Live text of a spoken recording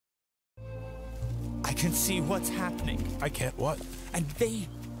can see what's happening. I can't what? And they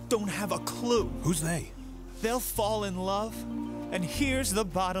don't have a clue. Who's they? They'll fall in love, and here's the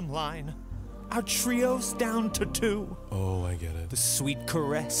bottom line. Our trio's down to 2. Oh, I get it. The sweet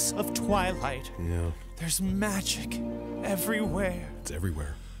caress of twilight. Yeah. There's magic everywhere. It's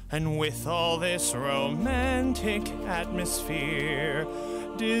everywhere. And with all this romantic atmosphere,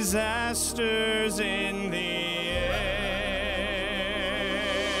 disasters in the air.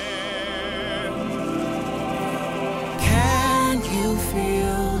 Can you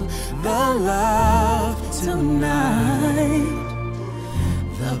feel the love tonight?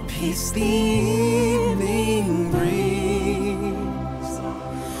 The peace the evening brings.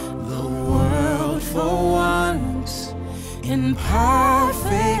 The world for once in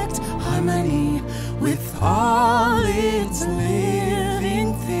perfect harmony with all its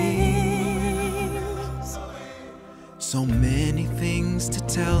living things. So many things to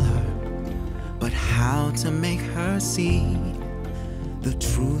tell her, but how to make her see the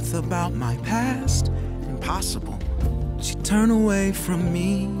truth about my past? Impossible. She turned away from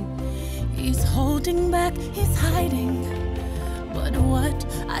me. He's holding back, he's hiding, but what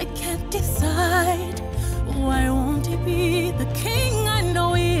I can't decide. Why won't he be the king I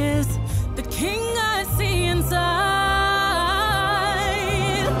know he is, the king I see inside?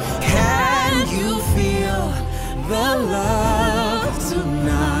 Can you feel the love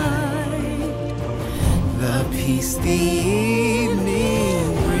tonight? The peace the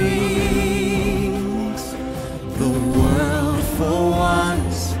evening brings. The world for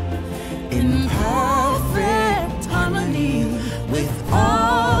once in perfect harmony with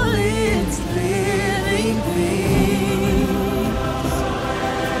all its living things.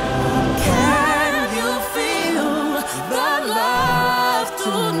 Can you feel the love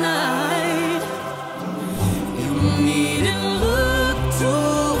tonight? You needn't look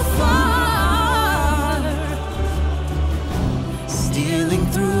too far. Stealing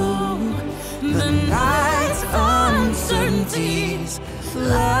through the night's uncertainties,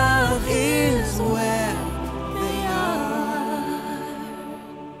 love is where they are.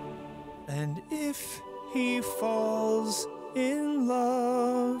 And if he falls in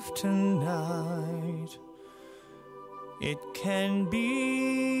love tonight, it can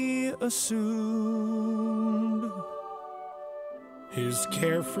be assumed His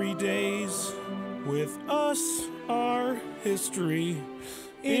carefree days with us are history.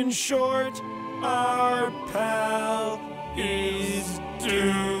 In short, our past.